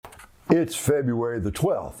It's February the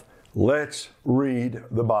 12th. Let's read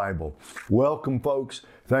the Bible. Welcome, folks.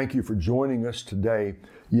 Thank you for joining us today.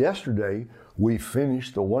 Yesterday, we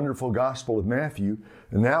finished the wonderful Gospel of Matthew,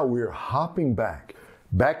 and now we're hopping back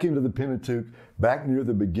into the Pentateuch, back near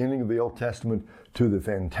the beginning of the Old Testament to the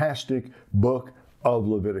fantastic book of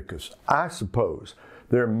Leviticus. I suppose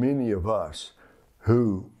there are many of us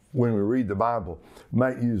who, when we read the Bible,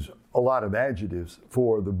 might use a lot of adjectives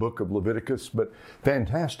for the book of Leviticus, but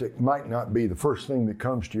fantastic might not be the first thing that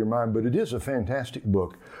comes to your mind, but it is a fantastic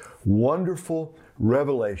book. Wonderful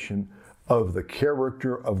revelation of the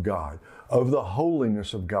character of God, of the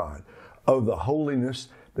holiness of God, of the holiness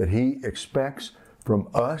that He expects from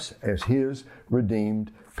us as His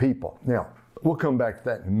redeemed people. Now, we'll come back to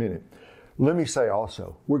that in a minute. Let me say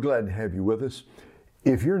also, we're glad to have you with us.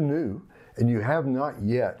 If you're new and you have not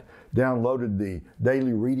yet downloaded the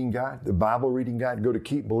daily reading guide, the Bible reading guide, go to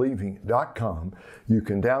keepbelieving.com. You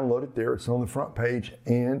can download it there. It's on the front page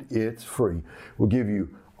and it's free. We'll give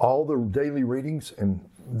you all the daily readings, and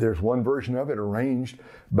there's one version of it arranged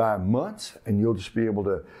by months, and you'll just be able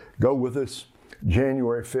to go with us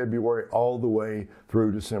January, February, all the way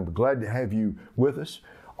through December. Glad to have you with us.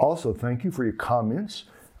 Also, thank you for your comments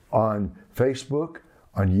on Facebook,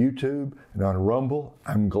 on YouTube, and on Rumble.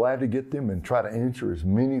 I'm glad to get them and try to answer as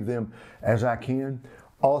many of them as I can.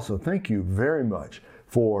 Also, thank you very much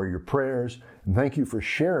for your prayers, and thank you for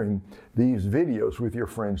sharing these videos with your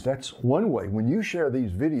friends. That's one way. When you share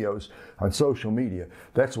these videos on social media,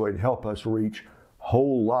 that's a way to help us reach a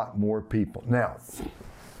whole lot more people. Now,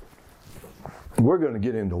 we're going to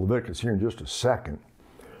get into Leviticus here in just a second,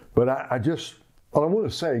 but I want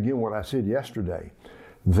to say again what I said yesterday,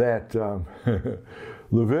 that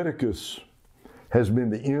Leviticus has been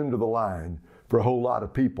the end of the line for a whole lot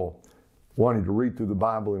of people wanting to read through the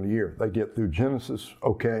Bible in a year. They get through Genesis,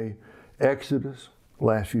 okay, Exodus,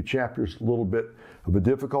 last few chapters, a little bit of a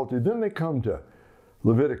difficulty. Then they come to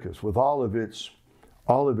Leviticus with all of its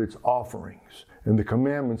offerings and the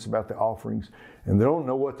commandments about the offerings, and they don't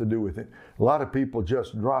know what to do with it. A lot of people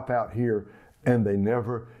just drop out here and they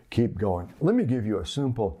never keep going. Let me give you a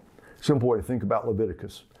simple way to think about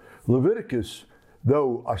Leviticus. Leviticus,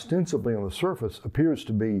 though ostensibly on the surface appears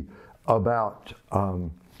to be about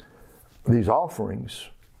these offerings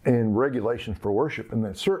and regulations for worship, and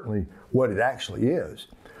that's certainly what it actually is.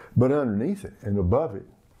 But underneath it and above it,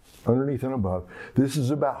 this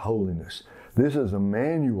is about holiness. This is a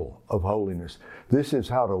manual of holiness. This is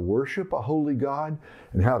how to worship a holy God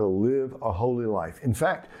and how to live a holy life. In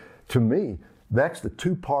fact, to me, that's the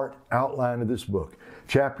two-part outline of this book.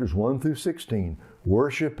 Chapters 1 through 16,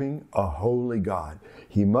 worshiping a holy God.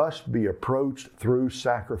 He must be approached through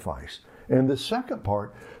sacrifice. And the second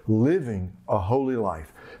part, living a holy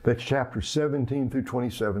life. That's chapters 17 through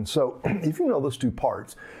 27. So if you know those two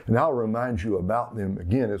parts, and I'll remind you about them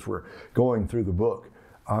again as we're going through the book,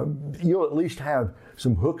 you'll at least have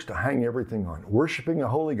some hooks to hang everything on. Worshiping a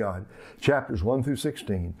holy God, chapters 1 through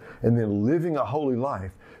 16, and then living a holy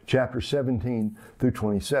life, chapters 17 through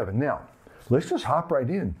 27. Now, let's just hop right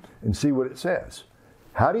in and see what it says.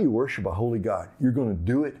 How do you worship a holy God? You're going to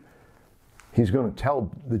do it. He's going to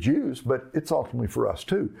tell the Jews, but it's ultimately for us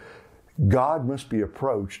too. God must be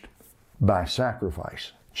approached by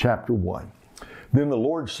sacrifice. Chapter 1. Then the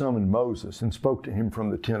Lord summoned Moses and spoke to him from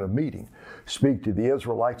the tent of meeting. Speak to the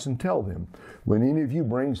Israelites and tell them, when any of you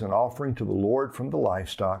brings an offering to the Lord from the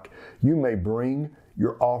livestock, you may bring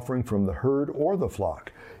your offering from the herd or the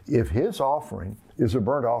flock. If his offering is a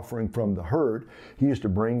burnt offering from the herd, he is to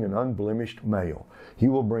bring an unblemished male. He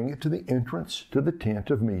will bring it to the entrance to the tent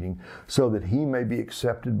of meeting so that he may be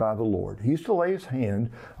accepted by the Lord. He is to lay his hand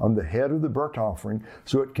on the head of the burnt offering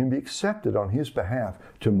so it can be accepted on his behalf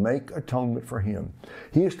to make atonement for him.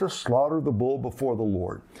 He is to slaughter the bull before the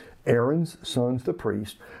Lord. Aaron's sons, the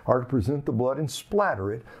priests, are to present the blood and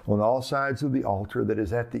splatter it on all sides of the altar that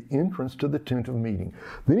is at the entrance to the tent of meeting.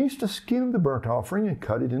 Then he's to skin the burnt offering and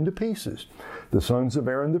cut it into pieces. The sons of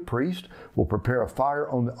Aaron the priest will prepare a fire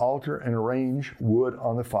on the altar and arrange wood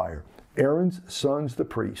on the fire. Aaron's sons, the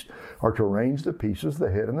priest, are to arrange the pieces,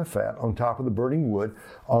 the head and the fat, on top of the burning wood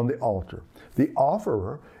on the altar. The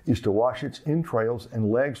offerer is to wash its entrails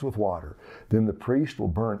and legs with water. Then the priest will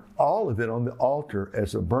burn all of it on the altar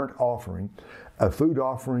as a burnt offering, a food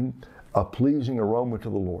offering, a pleasing aroma to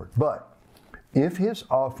the Lord. But if his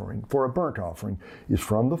offering for a burnt offering is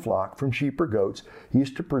from the flock, from sheep or goats, he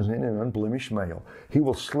is to present an unblemished male. He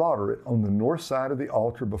will slaughter it on the north side of the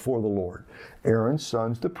altar before the Lord. Aaron's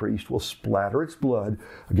sons, the priest, will splatter its blood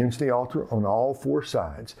against the altar on all four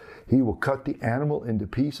sides. He will cut the animal into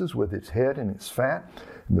pieces with its head and its fat,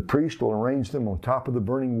 and the priest will arrange them on top of the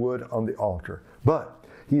burning wood on the altar. But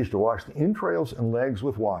he is to wash the entrails and legs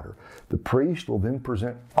with water. The priest will then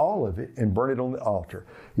present all of it and burn it on the altar.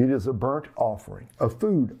 It is a burnt offering, a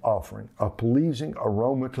food offering, a pleasing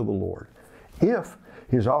aroma to the Lord. If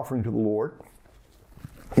his offering to the Lord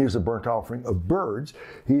is a burnt offering of birds,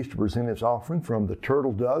 he is to present his offering from the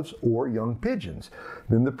turtle doves or young pigeons.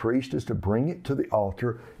 Then the priest is to bring it to the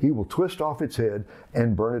altar. He will twist off its head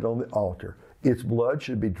and burn it on the altar. Its blood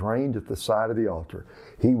should be drained at the side of the altar.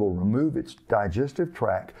 He will remove its digestive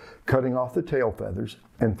tract, cutting off the tail feathers,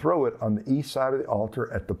 and throw it on the east side of the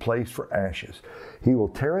altar at the place for ashes. He will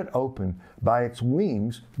tear it open by its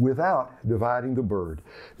wings without dividing the bird.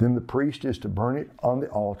 Then the priest is to burn it on the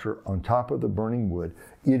altar on top of the burning wood.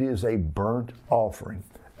 It is a burnt offering,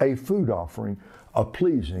 a food offering, a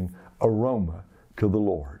pleasing aroma to the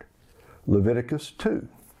Lord. Leviticus 2.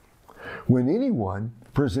 When anyone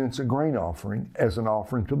presents a grain offering as an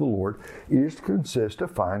offering to the Lord, it is to consist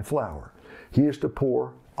of fine flour. He is to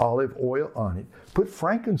pour olive oil on it, put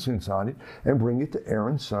frankincense on it, and bring it to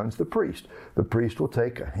Aaron's sons, the priest. The priest will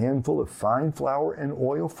take a handful of fine flour and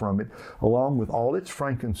oil from it, along with all its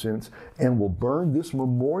frankincense, and will burn this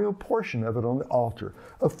memorial portion of it on the altar,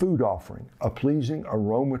 a food offering, a pleasing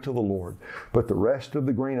aroma to the Lord. But the rest of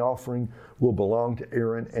the grain offering will belong to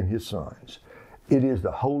Aaron and his sons. It is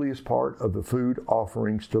the holiest part of the food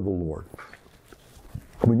offerings to the Lord.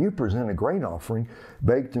 When you present a grain offering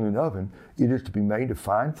baked in an oven, it is to be made of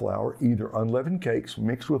fine flour, either unleavened cakes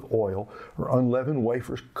mixed with oil or unleavened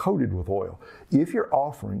wafers coated with oil. If your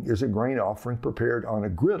offering is a grain offering prepared on a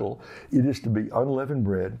griddle, it is to be unleavened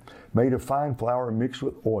bread made of fine flour mixed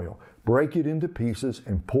with oil. Break it into pieces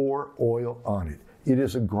and pour oil on it. It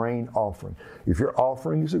is a grain offering. If your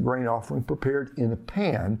offering is a grain offering prepared in a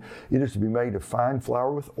pan, it is to be made of fine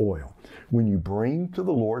flour with oil. When you bring to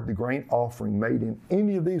the Lord the grain offering made in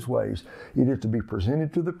any of these ways, it is to be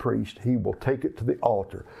presented to the priest. He will take it to the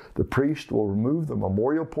altar. The priest will remove the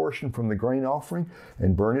memorial portion from the grain offering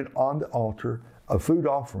and burn it on the altar, a food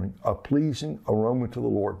offering, a pleasing aroma to the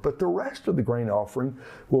Lord. But the rest of the grain offering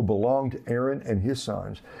will belong to Aaron and his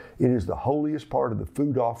sons. It is the holiest part of the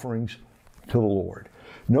food offerings to the Lord.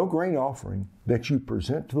 No grain offering that you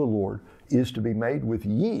present to the Lord is to be made with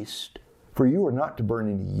yeast, for you are not to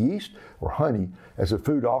burn any yeast or honey as a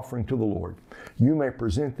food offering to the Lord. You may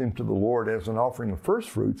present them to the Lord as an offering of first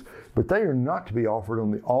fruits, but they are not to be offered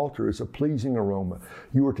on the altar as a pleasing aroma.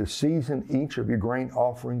 You are to season each of your grain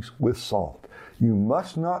offerings with salt. You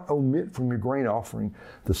must not omit from your grain offering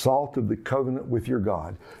the salt of the covenant with your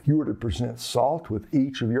God. You are to present salt with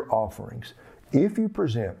each of your offerings. If you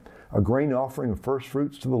present a grain offering of first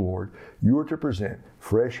fruits to the Lord, you are to present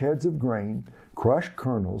fresh heads of grain, crushed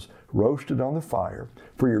kernels, roasted on the fire,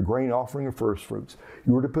 for your grain offering of first fruits.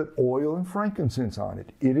 You are to put oil and frankincense on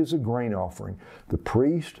it. It is a grain offering. The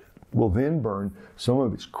priest will then burn some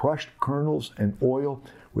of its crushed kernels and oil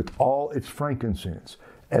with all its frankincense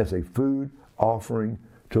as a food offering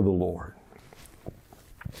to the Lord.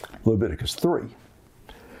 Leviticus 3.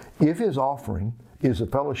 If his offering is a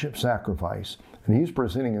fellowship sacrifice, and he's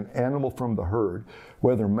presenting an animal from the herd,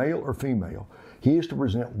 whether male or female, he is to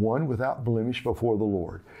present one without blemish before the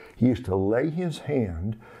Lord. He is to lay his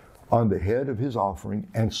hand on the head of his offering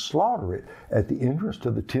and slaughter it at the entrance to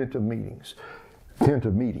the tent of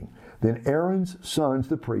meeting. Then Aaron's sons,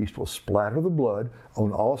 the priest, will splatter the blood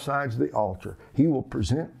on all sides of the altar. He will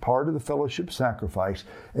present part of the fellowship sacrifice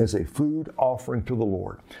as a food offering to the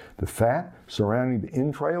Lord. The fat surrounding the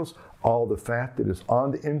entrails, all the fat that is on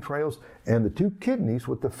the entrails, and the 2 kidneys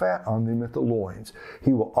with the fat on them at the loins.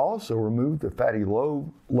 He will also remove the fatty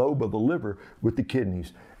lobe of the liver with the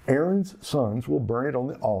kidneys. Aaron's sons will burn it on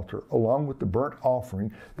the altar along with the burnt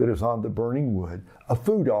offering that is on the burning wood, a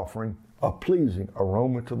food offering, a pleasing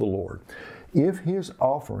aroma to the Lord. If his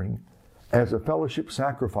offering as a fellowship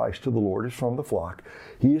sacrifice to the Lord is from the flock,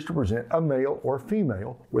 he is to present a male or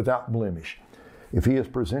female without blemish. If he is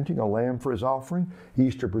presenting a lamb for his offering, he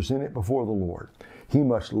is to present it before the Lord. He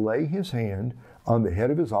must lay his hand on the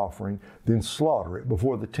head of his offering, then slaughter it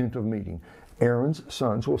before the tent of meeting. Aaron's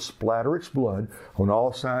sons will splatter its blood on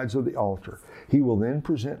all sides of the altar. He will then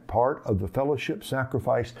present part of the fellowship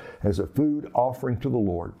sacrifice as a food offering to the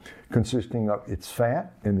Lord, consisting of its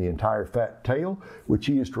fat and the entire fat tail, which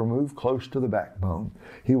he is to remove close to the backbone.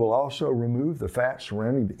 He will also remove the fat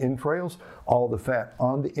surrounding the entrails, all the fat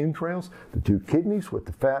on the entrails, the 2 kidneys with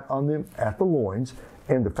the fat on them at the loins,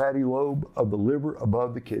 and the fatty lobe of the liver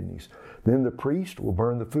above the kidneys. Then the priest will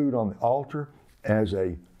burn the food on the altar as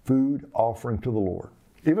a food offering to the Lord.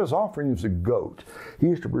 If his offering is a goat, he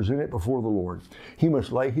is to present it before the Lord. He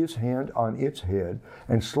must lay his hand on its head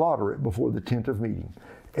and slaughter it before the tent of meeting.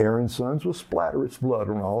 Aaron's sons will splatter its blood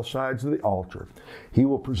on all sides of the altar. He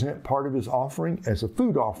will present part of his offering as a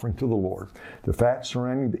food offering to the Lord. The fat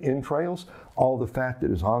surrounding the entrails, all the fat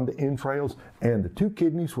that is on the entrails, and the 2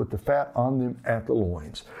 kidneys with the fat on them at the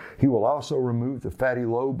loins. He will also remove the fatty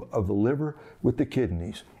lobe of the liver with the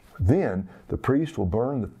kidneys. Then the priest will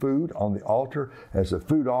burn the food on the altar as a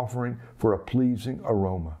food offering for a pleasing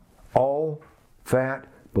aroma. All fat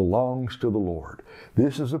belongs to the Lord.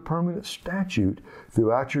 This is a permanent statute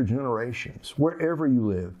throughout your generations. Wherever you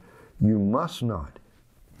live, you must not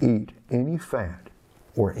eat any fat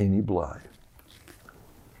or any blood.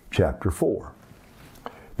 Chapter 4.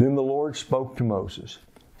 Then the Lord spoke to Moses,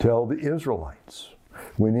 "Tell the Israelites,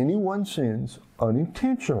 when anyone sins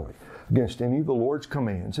unintentionally against any of the Lord's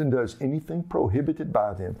commands and does anything prohibited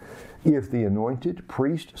by them, if the anointed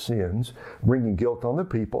priest sins, bringing guilt on the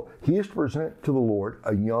people, he is to present to the Lord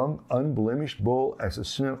a young, unblemished bull as a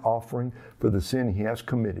sin offering for the sin he has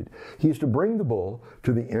committed. He is to bring the bull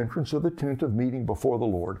to the entrance of the tent of meeting before the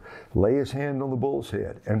Lord, lay his hand on the bull's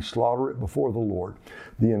head, and slaughter it before the Lord.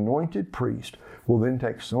 The anointed priest will then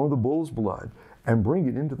take some of the bull's blood and bring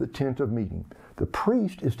it into the tent of meeting. The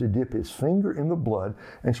priest is to dip his finger in the blood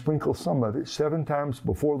and sprinkle some of it 7 times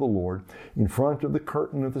before the Lord in front of the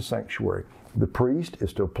curtain of the sanctuary. The priest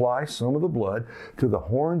is to apply some of the blood to the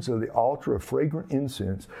horns of the altar of fragrant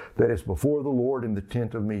incense that is before the Lord in the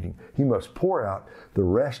tent of meeting. He must pour out the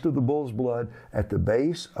rest of the bull's blood at the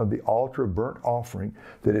base of the altar of burnt offering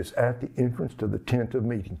that is at the entrance to the tent of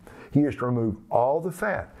meeting. He is to remove all the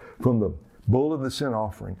fat from the bull of the sin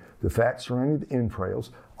offering, the fat surrounding the entrails,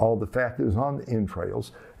 all the fat that is on the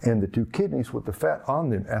entrails, and the 2 kidneys with the fat on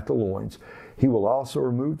them at the loins. He will also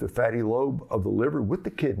remove the fatty lobe of the liver with the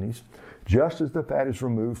kidneys, just as the fat is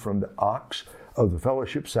removed from the ox of the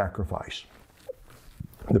fellowship sacrifice.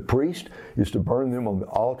 The priest is to burn them on the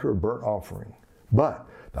altar of burnt offering. But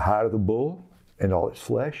the hide of the bull and all its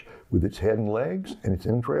flesh, with its head and legs, and its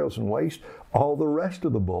entrails and waist, all the rest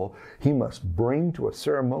of the bull, he must bring to a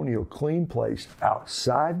ceremonial clean place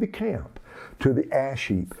outside the camp to the ash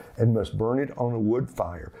heap, and must burn it on a wood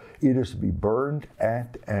fire. It is to be burned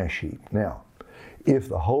at the ash heap. Now, if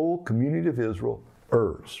the whole community of Israel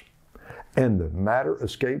errs, and the matter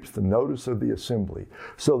escapes the notice of the assembly,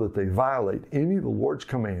 so that they violate any of the Lord's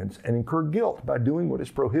commands and incur guilt by doing what is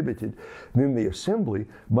prohibited, then the assembly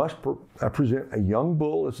must present a young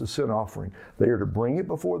bull as a sin offering. They are to bring it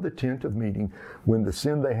before the tent of meeting when the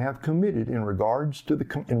sin they have committed in regard to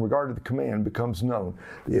the command becomes known.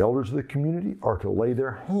 The elders of the community are to lay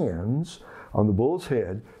their hands on the bull's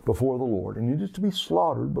head before the Lord, and it is to be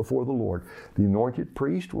slaughtered before the Lord. The anointed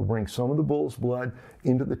priest will bring some of the bull's blood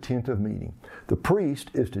into the tent of meeting. The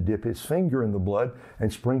priest is to dip his finger in the blood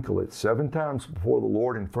and sprinkle it 7 times before the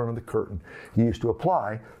Lord in front of the curtain. He is to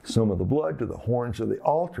apply some of the blood to the horns of the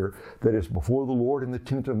altar that is before the Lord in the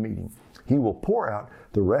tent of meeting. He will pour out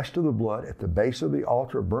the rest of the blood at the base of the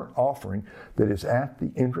altar of burnt offering that is at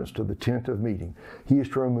the entrance to the tent of meeting. He is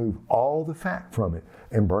to remove all the fat from it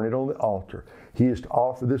and burn it on the altar. He is to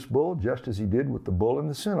offer this bull just as he did with the bull in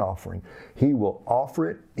the sin offering. He will offer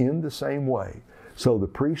it in the same way. So the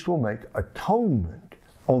priest will make atonement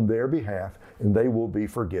on their behalf, and they will be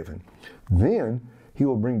forgiven. Then he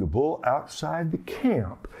will bring the bull outside the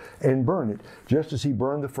camp and burn it, just as he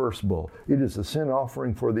burned the first bull. It is a sin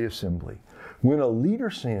offering for the assembly. When a leader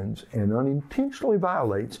sins and unintentionally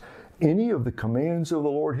violates any of the commands of the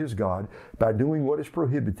Lord his God by doing what is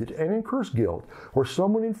prohibited and incurs guilt, or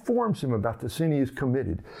someone informs him about the sin he has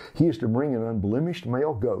committed, he is to bring an unblemished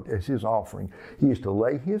male goat as his offering. He is to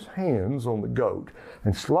lay his hands on the goat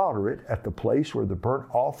and slaughter it at the place where the burnt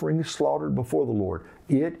offering is slaughtered before the Lord.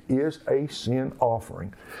 It is a sin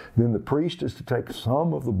offering. Then the priest is to take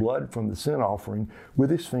some of the blood from the sin offering with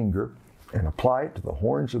his finger and apply it to the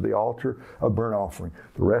horns of the altar of burnt offering.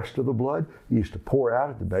 The rest of the blood he is to pour out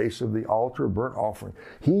at the base of the altar of burnt offering.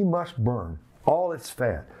 He must burn all its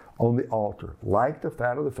fat on the altar, like the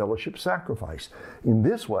fat of the fellowship sacrifice. In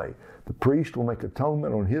this way, the priest will make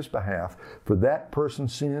atonement on his behalf for that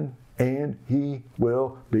person's sin, and he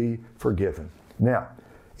will be forgiven. Now,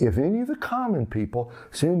 if any of the common people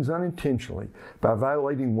sins unintentionally by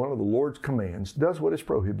violating one of the Lord's commands, does what is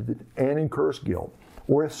prohibited, and incurs guilt,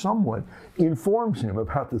 or if someone informs him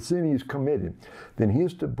about the sin he has committed, then he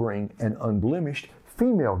is to bring an unblemished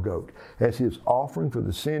female goat as his offering for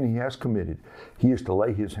the sin he has committed. He is to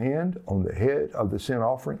lay his hand on the head of the sin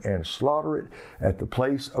offering and slaughter it at the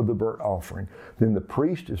place of the burnt offering. Then the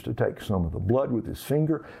priest is to take some of the blood with his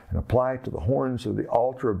finger and apply it to the horns of the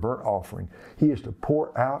altar of burnt offering. He is to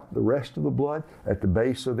pour out the rest of the blood at the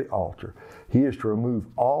base of the altar. He is to remove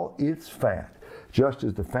all its fat, just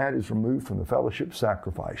as the fat is removed from the fellowship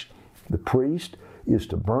sacrifice. The priest is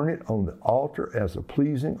to burn it on the altar as a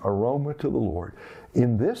pleasing aroma to the Lord.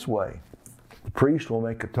 In this way, the priest will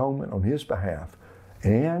make atonement on his behalf,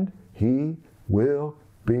 and he will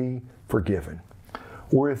be forgiven.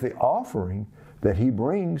 Or if the offering that he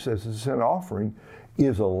brings as a sin offering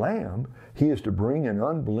is a lamb, he is to bring an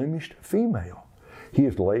unblemished female. He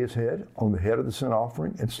is to lay his head on the head of the sin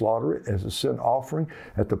offering and slaughter it as a sin offering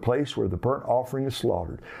at the place where the burnt offering is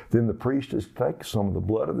slaughtered. Then the priest is to take some of the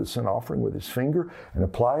blood of the sin offering with his finger and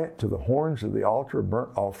apply it to the horns of the altar of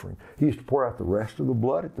burnt offering. He is to pour out the rest of the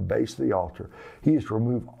blood at the base of the altar. He is to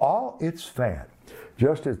remove all its fat,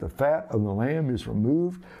 just as the fat of the lamb is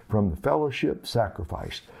removed from the fellowship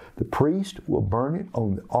sacrifice. The priest will burn it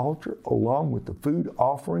on the altar along with the food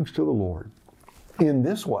offerings to the Lord. In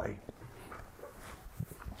this way,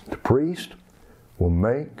 the priest will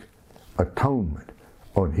make atonement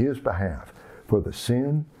on his behalf for the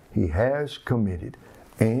sin he has committed,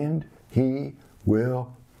 and he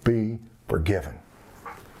will be forgiven.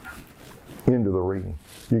 End of the reading.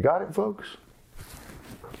 You got it, folks?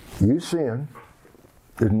 You sin.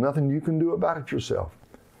 There's nothing you can do about it yourself.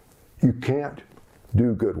 You can't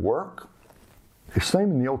do good work. It's the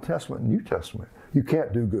same in the Old Testament and New Testament. You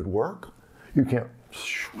can't do good work. You can't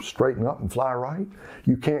straighten up and fly right.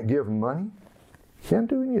 You can't give money. You can't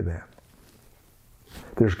do any of that.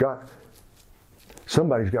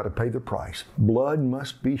 Somebody's got to pay the price. Blood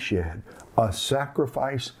must be shed. A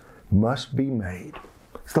sacrifice must be made.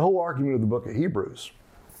 It's the whole argument of the book of Hebrews.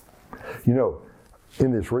 You know,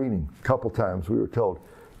 in this reading, a couple times we were told,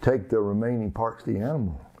 take the remaining parts of the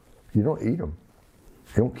animal. You don't eat them.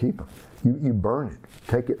 You don't keep them. You burn it.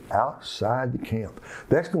 Take it outside the camp.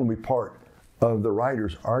 That's going to be part of the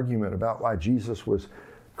writer's argument about why Jesus was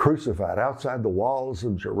crucified outside the walls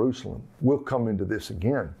of Jerusalem. We'll come into this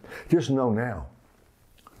again. Just know now,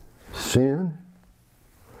 sin,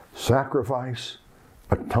 sacrifice,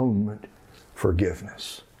 atonement,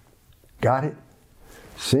 forgiveness. Got it?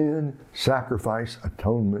 Sin, sacrifice,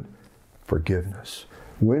 atonement, forgiveness.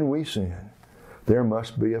 When we sin, there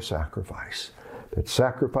must be a sacrifice. That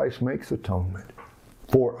sacrifice makes atonement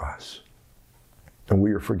for us, and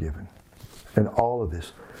we are forgiven. And all of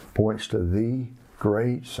this points to the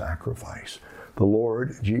great sacrifice, the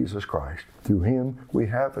Lord Jesus Christ. Through him we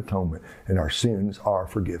have atonement, and our sins are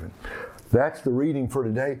forgiven. That's the reading for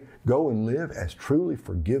today. Go and live as truly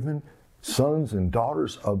forgiven sons and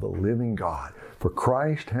daughters of the living God. For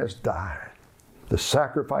Christ has died. The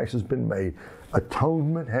sacrifice has been made.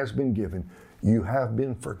 Atonement has been given. You have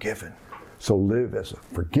been forgiven. So live as a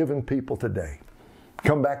forgiven people today.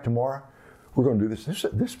 Come back tomorrow. We're going to do this.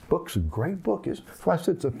 This book's a great book. That's why I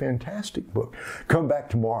said it's a fantastic book. Come back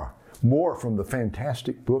tomorrow. More from the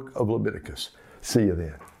fantastic book of Leviticus. See you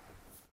then.